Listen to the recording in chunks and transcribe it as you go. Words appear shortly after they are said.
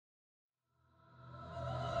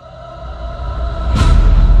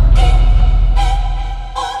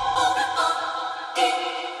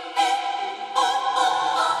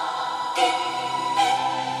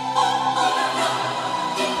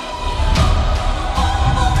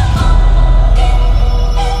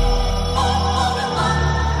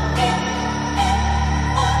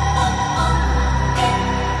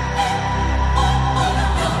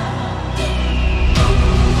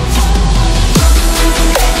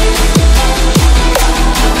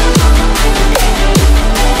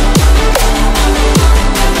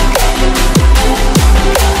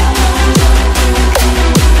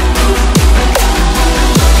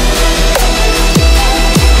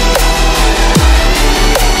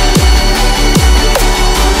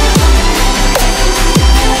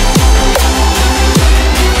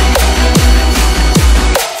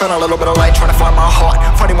Found a little bit of light, trying to find my heart.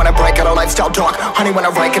 Funny when I break out a lifestyle dark. Honey when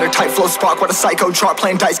I rank at a tight flow spark. What a psycho chart,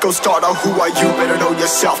 playing dice, go starter. Who are you? Better know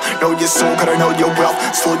yourself. Know your soul, gotta know your wealth.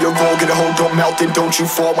 Slow your roll, get a hold, don't melt. And don't you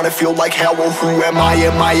fall when I feel like hell. Well, who am I?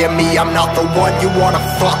 Am I me? I'm not the one you wanna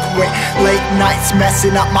fuck with. Late nights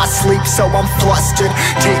messing up my sleep, so I'm flustered.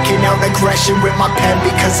 Taking out aggression with my pen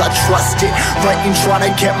because I trust it. Writing, trying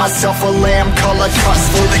to get myself a lamb color cuss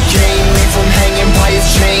for the game. Leave him hanging by his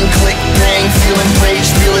chain. Click, bang, feeling rage,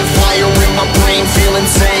 feeling fire in my brain, feeling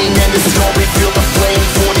insane. And the story, feel the flame.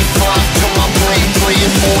 45 to my brain,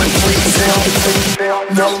 playing more and please hell.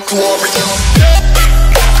 No glory.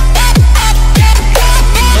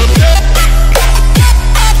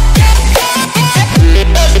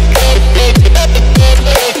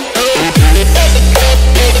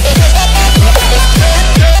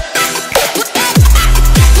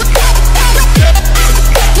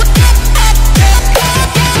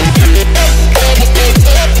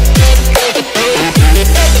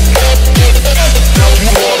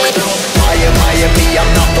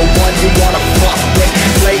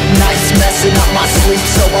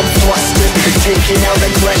 Taking out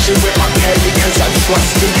aggression with my pen because I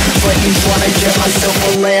trust it. Fighting, trying to get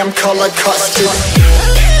myself a lamb color custard.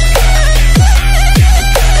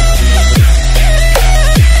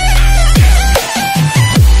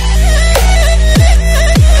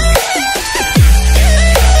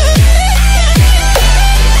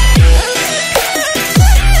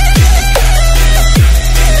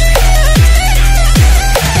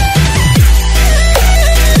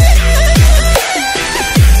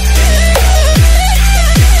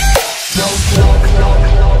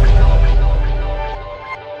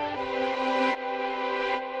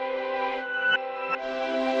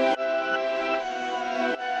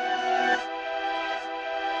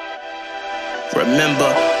 Remember,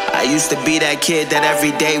 I used to be that kid that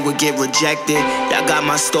every day would get rejected. Y'all got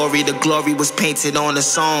my story, the glory was painted on the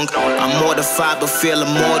song. I'm mortified but feel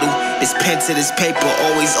immortal. It's pen to this paper,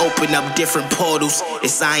 always open up different portals.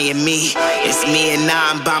 It's I and me, it's me and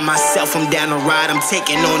I'm by myself. I'm down the ride, I'm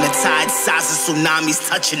taking on the tide. Size of tsunamis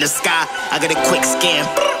touching the sky. I got a quick scan,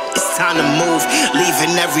 it's time to move.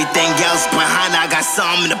 Leaving everything else behind, I got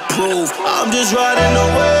something to prove. I'm just riding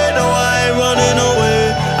away, no I ain't running away.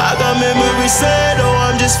 I got memories set, oh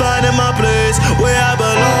I'm just finding my place where I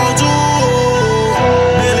belong to.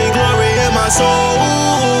 Feeling glory in my soul.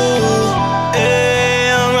 Hey,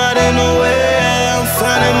 I'm riding away, I'm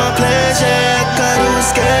finding my place. Yeah, I gotta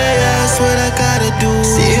escape, yeah, that's what I gotta do.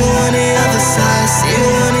 See you on the other side, see you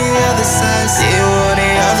on the other side, see you on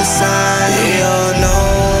the other side. We all know.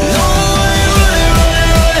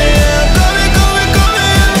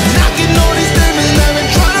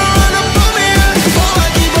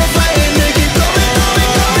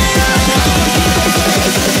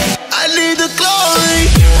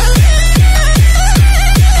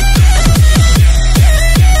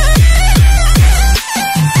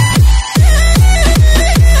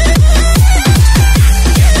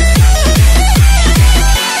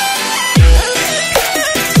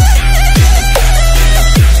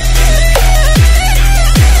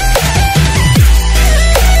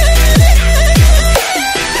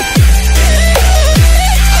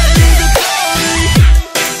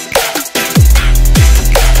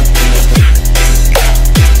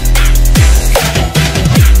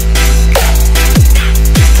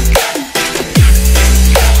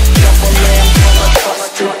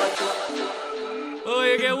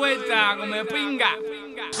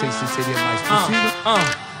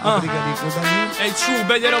 Hey, true,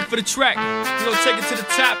 bet that up for the track. You know, take it to the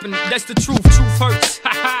top, and that's the truth. Truth hurts.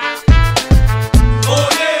 Oh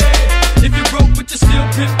yeah, if you're broke but you're still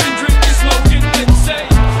pimping, drinking, smoking, then say,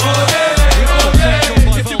 oh yeah, oh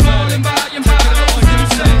yeah. If you're ballin' by your bottles, then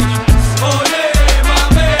say, oh yeah, my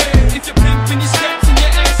man. If you're pimping, you're scratching your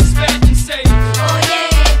ass is fat, and say, oh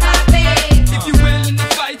yeah, papi. If you're willing to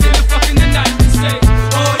fight till the fucking the night, then say,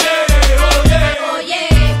 oh yeah, oh yeah, oh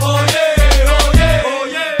yeah, oh yeah, oh yeah, oh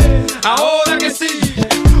yeah. All I can see,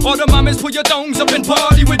 all the mamas put your thongs up and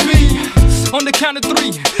party with me. On the count of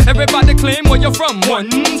 3, everybody claim where you're from. 1,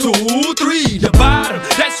 2, 3, the bottom.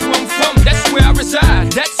 That's where I'm from, that's where I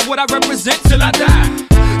reside. That's what I represent till I die.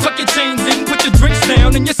 Tuck your chains in, put your drinks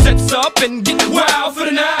down, and your sets up, and get wild for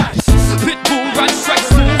the night. Pitbull, ride strike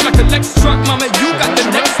smooth like a Lex truck. Mama, you got the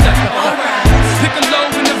next step. Alright, pick a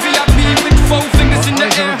low in the VIP with 4 fingers in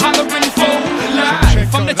the air, hollering for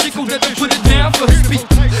life. I'm the chico that'll put it down for his beat.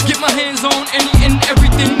 Get my hands on any and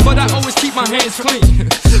everything, but I always keep my hands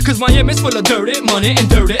clean. Cause Miami's full of dirty money and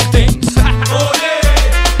dirty things. Oh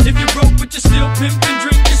yeah, if you're broke but you're still pimping,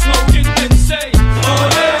 drinking, smoking, then say, oh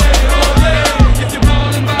yeah, oh yeah. If you're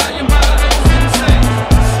ballin' by your bottles, then say,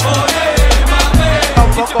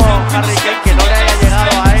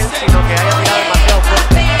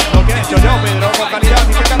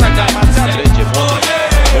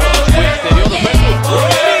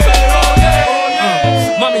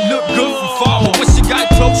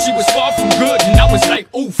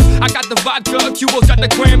 the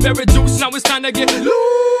cranberry juice, now it's time to get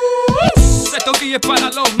loose. Esto aquí es para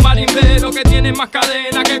los marimberos que tienen más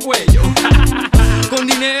cadena que cuello. Con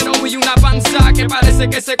dinero y una panza que parece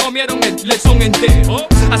que se comieron el lechón entero.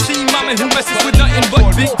 I see mama who messes with nothing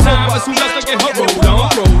but big timers who love to get her roll on.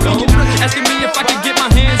 Asking me if I could get my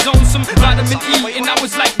hands on some vitamin E, and I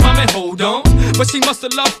was like, mama, hold on. But she must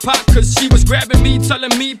have loved pop, cause she was grabbing me,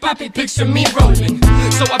 telling me, Poppy, picture me rolling.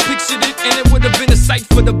 So I pictured it, and it would have been a sight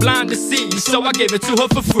for the blind to see. So I gave it to her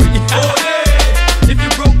for free. Oh yeah, if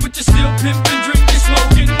you're broke but you're still pimping, drinking,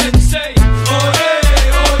 smoking, then say, oh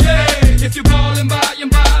yeah, oh yeah. If you're ballin', buying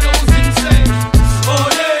bottles, then say, oh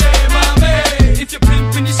yeah, mommy. If you're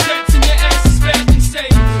pimping your skirts and your ass is fat, then say,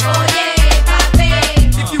 oh yeah, papi.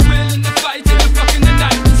 If you're willing to fight till you're fucking the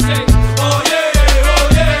night, then say, oh yeah, oh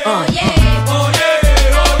yeah, oh yeah, oh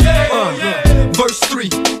yeah, oh yeah, oh yeah. Verse 3.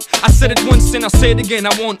 I said it once and I'll say it again.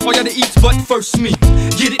 I want all y'all to eat, but first me.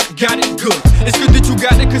 Get it, got it, good. It's good that you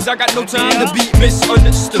got it, cause I got no time to be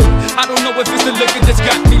misunderstood. I don't know if it's the liquor that's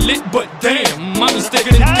got me lit, but damn, mommy's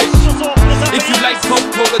thicker than dick. If you like coke,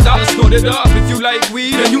 roll $1, snort it up. If you like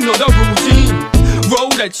weed, then you know the routine.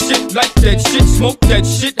 Roll that shit, like that shit, smoke that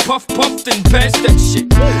shit, puff, then pass that shit.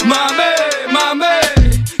 Mommy,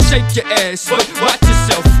 shake your ass, but watch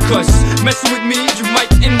yourself, cause messing with me, you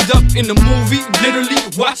might end up in a movie, literally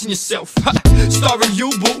watching yourself. Starring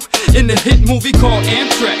you, boo, in the hit movie called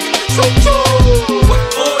Amtrak. So,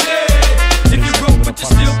 oh yeah.